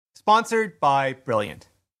Sponsored by Brilliant.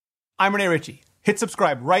 I'm Rene Ritchie. Hit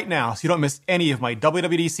subscribe right now so you don't miss any of my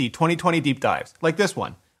WWDC 2020 deep dives, like this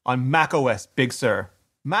one on macOS Big Sur.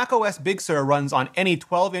 macOS Big Sur runs on any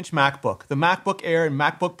 12-inch MacBook, the MacBook Air and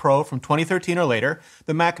MacBook Pro from 2013 or later,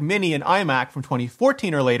 the Mac Mini and iMac from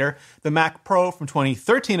 2014 or later, the Mac Pro from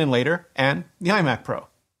 2013 and later, and the iMac Pro.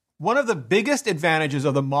 One of the biggest advantages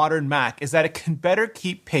of the modern Mac is that it can better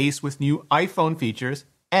keep pace with new iPhone features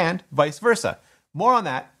and vice versa. More on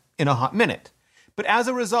that in a hot minute. But as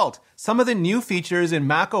a result, some of the new features in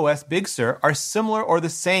macOS Big Sur are similar or the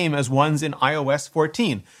same as ones in iOS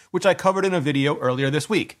 14, which I covered in a video earlier this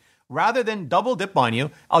week. Rather than double dip on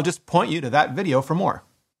you, I'll just point you to that video for more.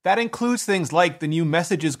 That includes things like the new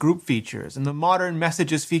Messages group features and the modern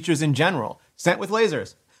Messages features in general, sent with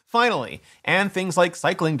lasers, finally, and things like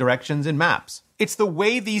cycling directions and maps. It's the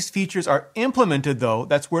way these features are implemented, though,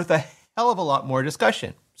 that's worth a hell of a lot more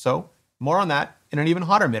discussion. So, more on that in an even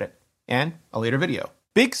hotter minute, and a later video.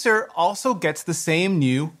 Big Sur also gets the same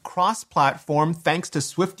new cross-platform thanks to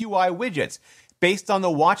SwiftUI widgets based on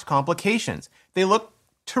the watch complications. They look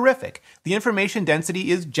terrific. The information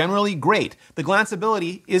density is generally great. The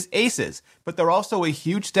glanceability is aces, but they're also a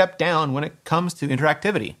huge step down when it comes to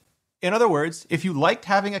interactivity. In other words, if you liked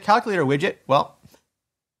having a calculator widget, well,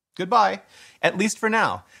 goodbye. At least for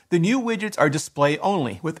now. The new widgets are display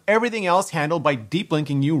only, with everything else handled by deep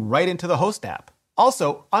linking you right into the host app.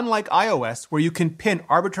 Also, unlike iOS, where you can pin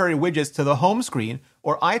arbitrary widgets to the home screen,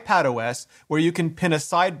 or iPadOS, where you can pin a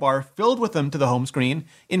sidebar filled with them to the home screen,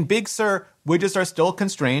 in Big Sur, widgets are still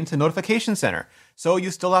constrained to Notification Center, so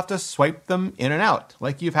you still have to swipe them in and out,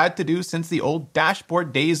 like you've had to do since the old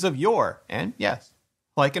dashboard days of yore, and yes,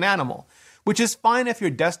 like an animal. Which is fine if your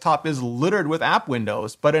desktop is littered with app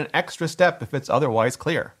windows, but an extra step if it's otherwise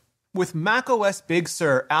clear. With macOS Big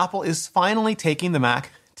Sur, Apple is finally taking the Mac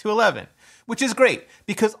to 11, which is great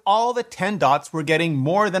because all the 10 dots were getting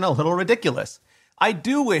more than a little ridiculous. I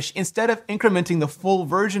do wish instead of incrementing the full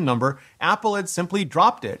version number, Apple had simply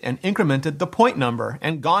dropped it and incremented the point number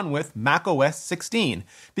and gone with macOS 16,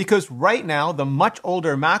 because right now the much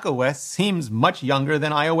older macOS seems much younger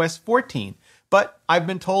than iOS 14. But I've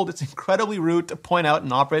been told it's incredibly rude to point out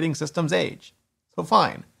an operating system's age. So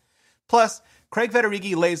fine. Plus, Craig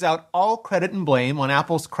Federighi lays out all credit and blame on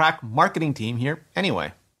Apple's crack marketing team here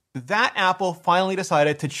anyway. That Apple finally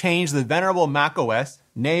decided to change the venerable macOS,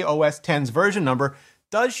 nay OS X's version number,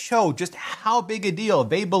 does show just how big a deal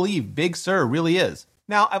they believe Big Sur really is.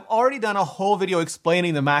 Now, I've already done a whole video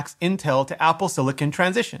explaining the Mac's Intel to Apple Silicon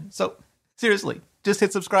transition, so seriously, just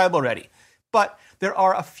hit subscribe already. But there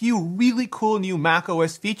are a few really cool new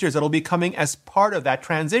macOS features that'll be coming as part of that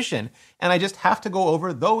transition, and I just have to go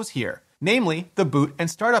over those here, namely the boot and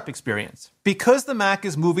startup experience. Because the Mac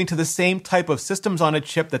is moving to the same type of systems on a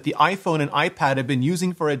chip that the iPhone and iPad have been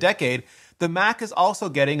using for a decade, the Mac is also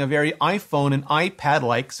getting a very iPhone and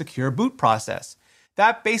iPad-like secure boot process.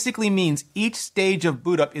 That basically means each stage of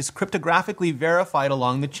boot up is cryptographically verified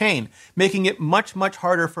along the chain, making it much, much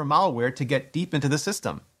harder for malware to get deep into the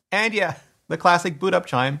system. And yeah, the classic boot up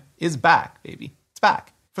chime is back, baby. It's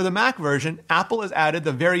back. For the Mac version, Apple has added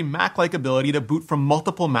the very Mac-like ability to boot from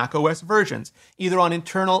multiple macOS versions, either on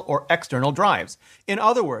internal or external drives. In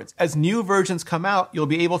other words, as new versions come out, you'll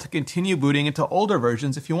be able to continue booting into older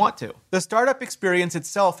versions if you want to. The startup experience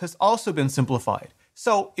itself has also been simplified.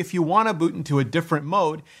 So if you want to boot into a different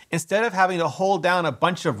mode, instead of having to hold down a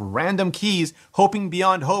bunch of random keys, hoping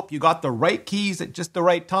beyond hope you got the right keys at just the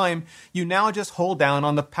right time, you now just hold down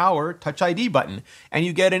on the Power Touch ID button, and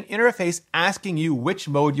you get an interface asking you which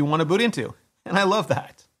mode you want to boot into. And I love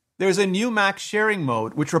that. There's a new Mac sharing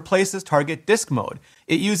mode, which replaces target disk mode.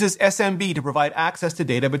 It uses SMB to provide access to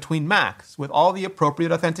data between Macs, with all the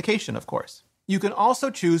appropriate authentication, of course. You can also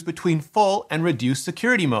choose between full and reduced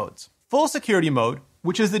security modes. Full security mode,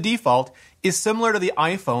 which is the default, is similar to the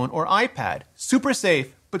iPhone or iPad. Super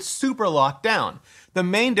safe, but super locked down. The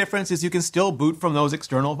main difference is you can still boot from those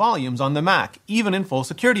external volumes on the Mac, even in full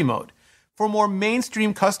security mode. For more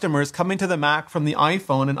mainstream customers coming to the Mac from the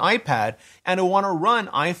iPhone and iPad and who want to run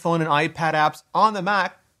iPhone and iPad apps on the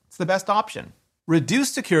Mac, it's the best option.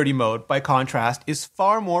 Reduced security mode, by contrast, is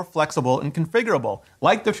far more flexible and configurable,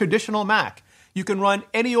 like the traditional Mac. You can run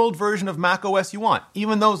any old version of macOS you want,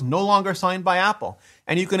 even those no longer signed by Apple,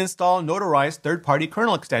 and you can install notarized third-party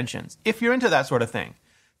kernel extensions, if you're into that sort of thing.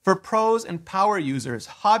 For pros and power users,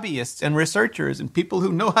 hobbyists and researchers, and people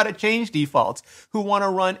who know how to change defaults, who want to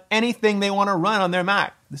run anything they want to run on their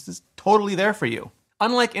Mac, this is totally there for you.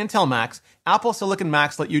 Unlike Intel Macs, Apple Silicon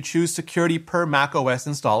Macs let you choose security per macOS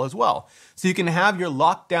install as well, so you can have your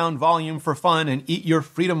lockdown volume for fun and eat your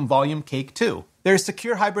freedom volume cake too. There's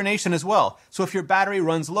secure hibernation as well, so if your battery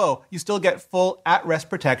runs low, you still get full at-rest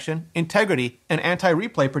protection, integrity, and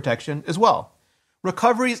anti-replay protection as well.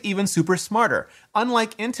 Recovery is even super smarter.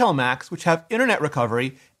 Unlike Intel Macs, which have internet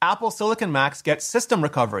recovery, Apple Silicon Macs get system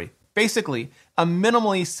recovery. Basically, a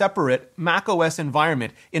minimally separate macOS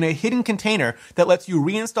environment in a hidden container that lets you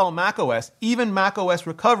reinstall macOS, even macOS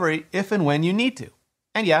recovery, if and when you need to.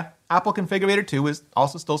 And yeah, Apple Configurator 2 is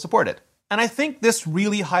also still supported. And I think this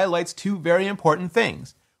really highlights two very important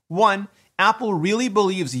things. One, Apple really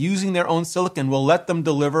believes using their own silicon will let them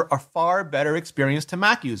deliver a far better experience to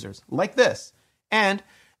Mac users, like this. And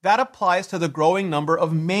that applies to the growing number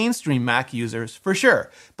of mainstream Mac users, for sure,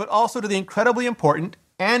 but also to the incredibly important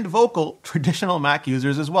and vocal traditional Mac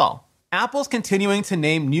users as well. Apple's continuing to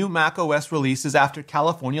name new macOS releases after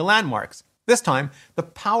California landmarks. This time, the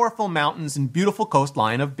powerful mountains and beautiful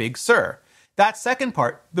coastline of Big Sur. That second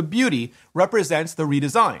part, the beauty, represents the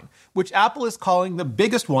redesign, which Apple is calling the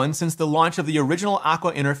biggest one since the launch of the original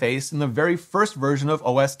Aqua interface in the very first version of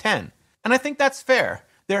OS X. And I think that's fair.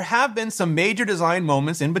 There have been some major design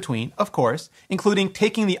moments in between, of course, including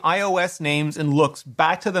taking the iOS names and looks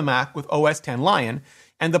back to the Mac with OS X Lion,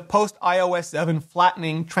 and the post-iOS 7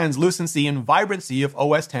 flattening, translucency, and vibrancy of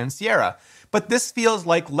OS X Sierra. But this feels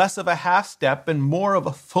like less of a half step and more of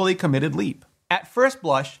a fully committed leap. At first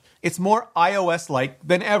blush, it's more iOS-like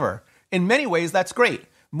than ever. In many ways, that's great.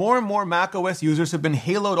 More and more macOS users have been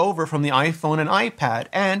haloed over from the iPhone and iPad,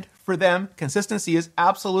 and for them, consistency is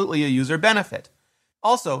absolutely a user benefit.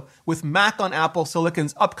 Also, with Mac on Apple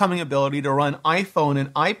Silicon's upcoming ability to run iPhone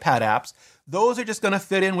and iPad apps, those are just going to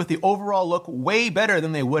fit in with the overall look way better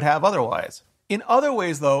than they would have otherwise. In other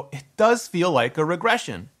ways, though, it does feel like a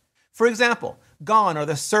regression. For example, gone are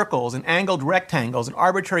the circles and angled rectangles and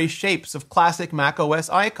arbitrary shapes of classic macOS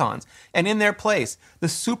icons, and in their place, the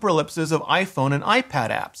superellipses of iPhone and iPad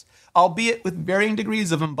apps, albeit with varying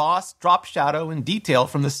degrees of emboss, drop shadow, and detail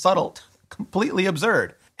from the subtle to completely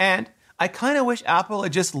absurd. And I kind of wish Apple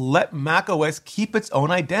had just let macOS keep its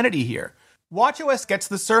own identity here. watchOS gets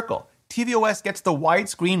the circle, tvOS gets the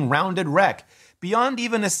widescreen rounded rec. Beyond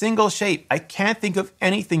even a single shape, I can't think of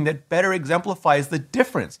anything that better exemplifies the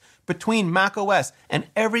difference between macOS and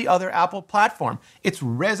every other Apple platform. It's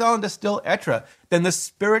raison d'être than the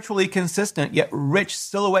spiritually consistent yet rich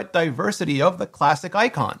silhouette diversity of the classic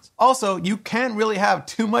icons. Also, you can't really have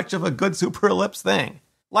too much of a good super ellipse thing.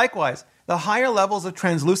 Likewise, the higher levels of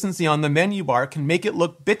translucency on the menu bar can make it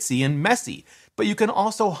look bitsy and messy, but you can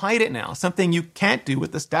also hide it now, something you can't do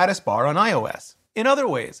with the status bar on iOS. In other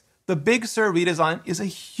ways, the Big Sur redesign is a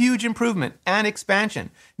huge improvement and expansion,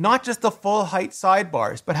 not just the full height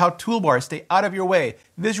sidebars, but how toolbars stay out of your way,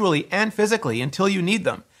 visually and physically, until you need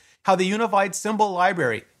them. How the unified symbol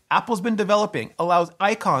library Apple's been developing allows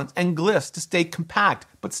icons and glyphs to stay compact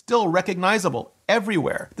but still recognizable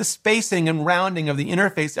everywhere. The spacing and rounding of the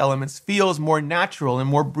interface elements feels more natural and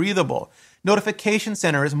more breathable. Notification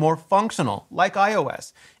Center is more functional, like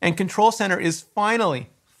iOS, and Control Center is finally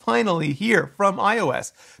here from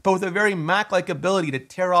iOS, but with a very Mac-like ability to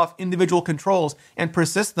tear off individual controls and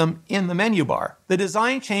persist them in the menu bar. The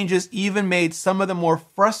design changes even made some of the more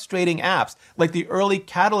frustrating apps, like the early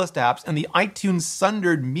Catalyst apps and the iTunes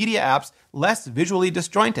Sundered media apps, less visually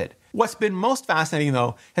disjointed. What's been most fascinating,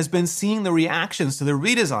 though, has been seeing the reactions to the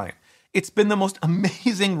redesign. It's been the most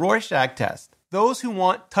amazing Rorschach test. Those who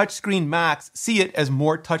want touchscreen Macs see it as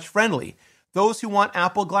more touch-friendly. Those who want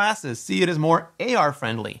Apple glasses see it as more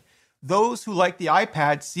AR-friendly. Those who like the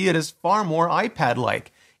iPad see it as far more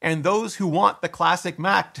iPad-like. And those who want the classic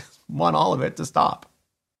Mac just want all of it to stop.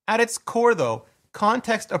 At its core, though,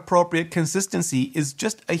 context-appropriate consistency is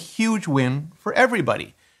just a huge win for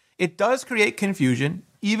everybody. It does create confusion,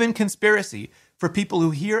 even conspiracy, for people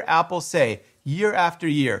who hear Apple say year after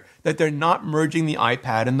year that they're not merging the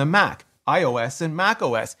iPad and the Mac, iOS and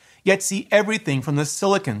macOS, yet see everything from the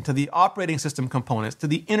silicon to the operating system components to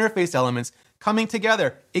the interface elements coming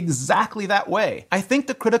together exactly that way. I think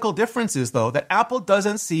the critical difference is, though, that Apple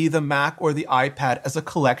doesn't see the Mac or the iPad as a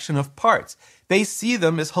collection of parts. They see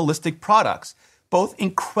them as holistic products, both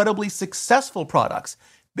incredibly successful products,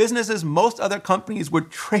 businesses most other companies would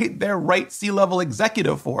trade their right C-level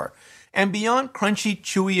executive for. And beyond crunchy,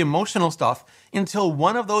 chewy, emotional stuff, until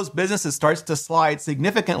one of those businesses starts to slide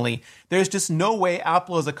significantly, there's just no way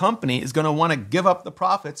Apple as a company is going to want to give up the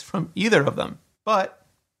profits from either of them. But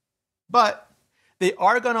they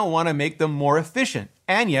are going to want to make them more efficient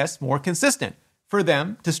and, yes, more consistent, for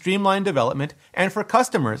them to streamline development and for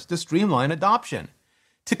customers to streamline adoption.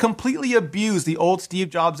 To completely abuse the old Steve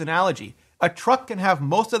Jobs analogy, a truck can have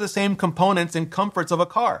most of the same components and comforts of a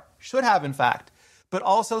car, should have in fact, but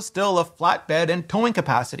also still a flatbed and towing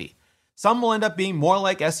capacity. Some will end up being more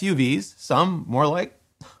like SUVs, some more like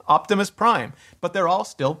Optimus Prime, but they're all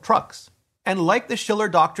still trucks. And like the Schiller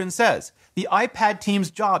Doctrine says, the iPad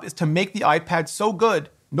team's job is to make the iPad so good,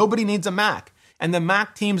 nobody needs a Mac. And the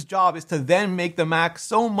Mac team's job is to then make the Mac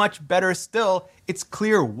so much better still, it's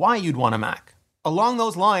clear why you'd want a Mac. Along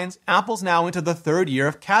those lines, Apple's now into the third year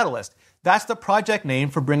of Catalyst. That's the project name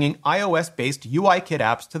for bringing iOS-based UIKit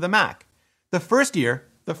apps to the Mac. The first year,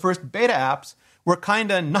 the first beta apps, were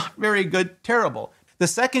kinda not very good, terrible. The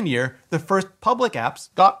second year, the first public apps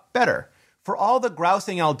got better. For all the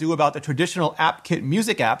grousing I'll do about the traditional AppKit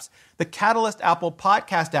music apps, the Catalyst Apple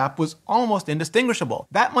Podcast app was almost indistinguishable.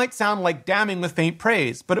 That might sound like damning with faint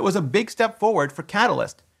praise, but it was a big step forward for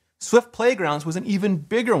Catalyst. Swift Playgrounds was an even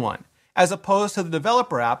bigger one, as opposed to the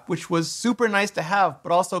developer app, which was super nice to have,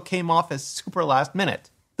 but also came off as super last minute.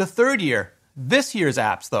 The third year, this year's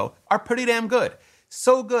apps, though, are pretty damn good.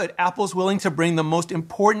 So good, Apple's willing to bring the most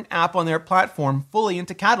important app on their platform fully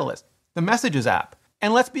into Catalyst, the Messages app.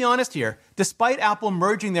 And let's be honest here, despite Apple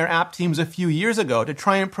merging their app teams a few years ago to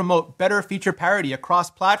try and promote better feature parity across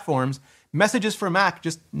platforms, Messages for Mac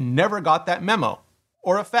just never got that memo,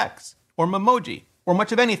 or effects, or Memoji, or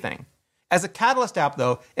much of anything. As a Catalyst app,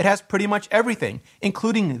 though, it has pretty much everything,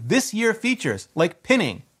 including this year features like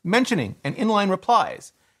pinning, mentioning, and inline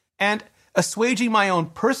replies. And assuaging my own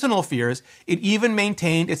personal fears, it even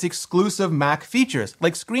maintained its exclusive Mac features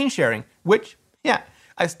like screen sharing, which,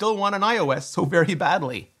 I still want on iOS so very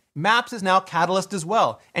badly. Maps is now Catalyst as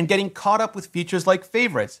well, and getting caught up with features like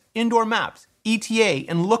favorites, indoor maps, ETA,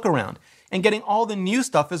 and look around, and getting all the new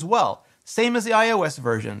stuff as well, same as the iOS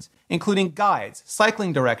versions, including guides,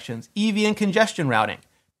 cycling directions, EV and congestion routing.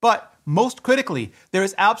 But most critically, there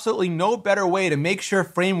is absolutely no better way to make sure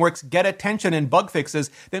frameworks get attention and bug fixes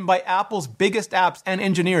than by Apple's biggest apps and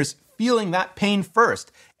engineers feeling that pain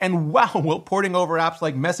first. And wow, will porting over apps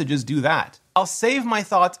like Messages do that. I'll save my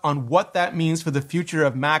thoughts on what that means for the future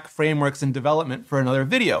of Mac frameworks and development for another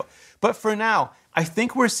video. But for now, I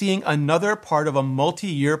think we're seeing another part of a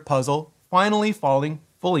multi-year puzzle finally falling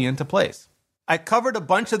fully into place. I covered a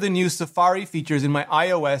bunch of the new Safari features in my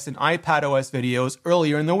iOS and iPadOS videos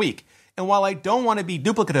earlier in the week. And while I don't want to be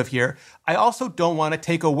duplicative here, I also don't want to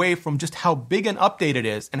take away from just how big an update it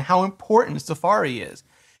is and how important Safari is.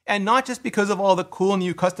 And not just because of all the cool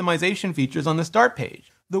new customization features on the start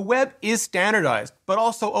page. The web is standardized, but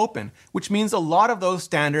also open, which means a lot of those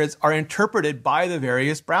standards are interpreted by the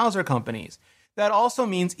various browser companies. That also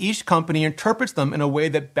means each company interprets them in a way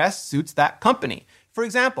that best suits that company. For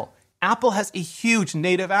example, Apple has a huge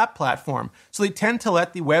native app platform, so they tend to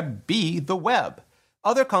let the web be the web.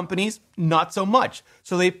 Other companies, not so much,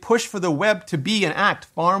 so they push for the web to be and act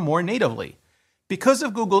far more natively. Because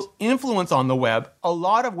of Google's influence on the web, a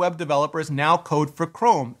lot of web developers now code for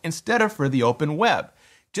Chrome instead of for the open web,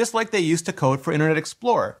 just like they used to code for Internet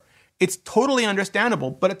Explorer. It's totally understandable,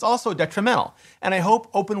 but it's also detrimental, and I hope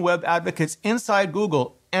open web advocates inside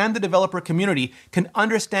Google and the developer community can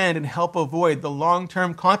understand and help avoid the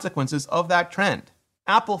long-term consequences of that trend.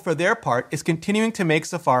 Apple, for their part, is continuing to make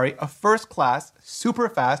Safari a first-class,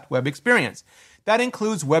 super-fast web experience. That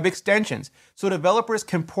includes web extensions, so developers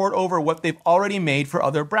can port over what they've already made for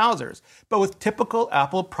other browsers, but with typical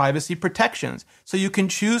Apple privacy protections, so you can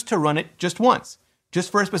choose to run it just once, just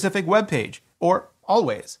for a specific web page, or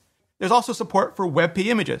always. There's also support for WebP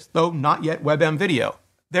images, though not yet WebM video.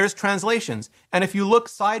 There's translations, and if you look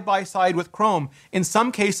side by side with Chrome, in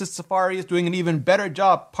some cases Safari is doing an even better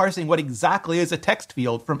job parsing what exactly is a text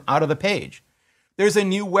field from out of the page. There's a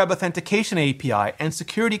new web authentication API and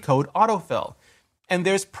security code autofill. And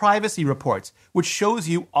there's privacy reports, which shows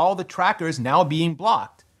you all the trackers now being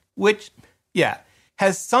blocked. Which,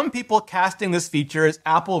 has some people casting this feature as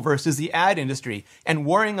Apple versus the ad industry and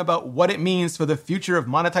worrying about what it means for the future of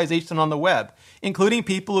monetization on the web, including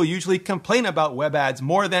people who usually complain about web ads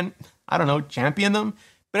more than, champion them.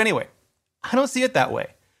 But anyway, I don't see it that way.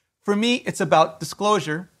 For me, it's about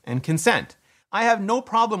disclosure and consent. I have no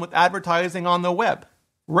problem with advertising on the web.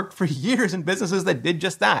 Worked for years in businesses that did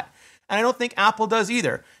just that. And I don't think Apple does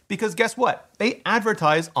either, because guess what? They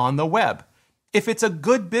advertise on the web. If it's a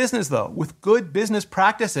good business, though, with good business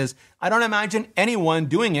practices, I don't imagine anyone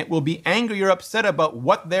doing it will be angry or upset about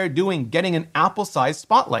what they're doing getting an Apple-sized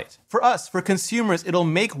spotlight. For us, for consumers, it'll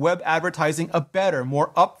make web advertising a better,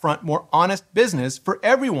 more upfront, more honest business for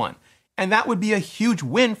everyone. And that would be a huge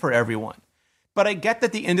win for everyone. But I get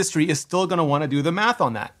that the industry is still going to want to do the math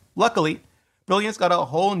on that. Luckily, Brilliant's got a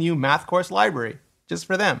whole new math course library just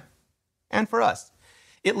for them. And for us.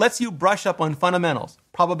 It lets you brush up on fundamentals,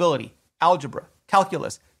 probability, algebra,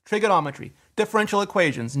 calculus, trigonometry, differential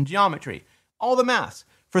equations, and geometry. All the maths.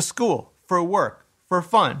 For school, for work, for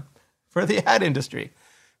fun, for the ad industry.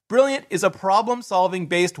 Brilliant is a problem-solving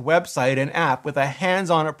based website and app with a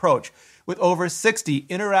hands-on approach, with over 60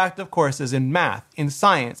 interactive courses in math, in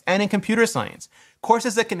science, and in computer science.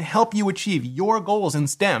 Courses that can help you achieve your goals in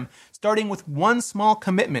STEM, starting with one small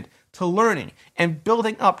commitment to learning and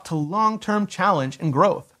building up to long-term challenge and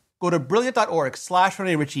growth. Go to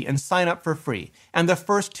brilliant.org/Rene Ritchie and sign up for free. And the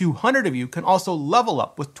first 200 of you can also level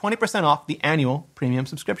up with 20% off the annual premium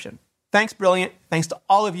subscription. Thanks, Brilliant. Thanks to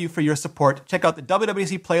all of you for your support. Check out the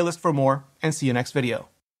WWDC playlist for more, and see you next video.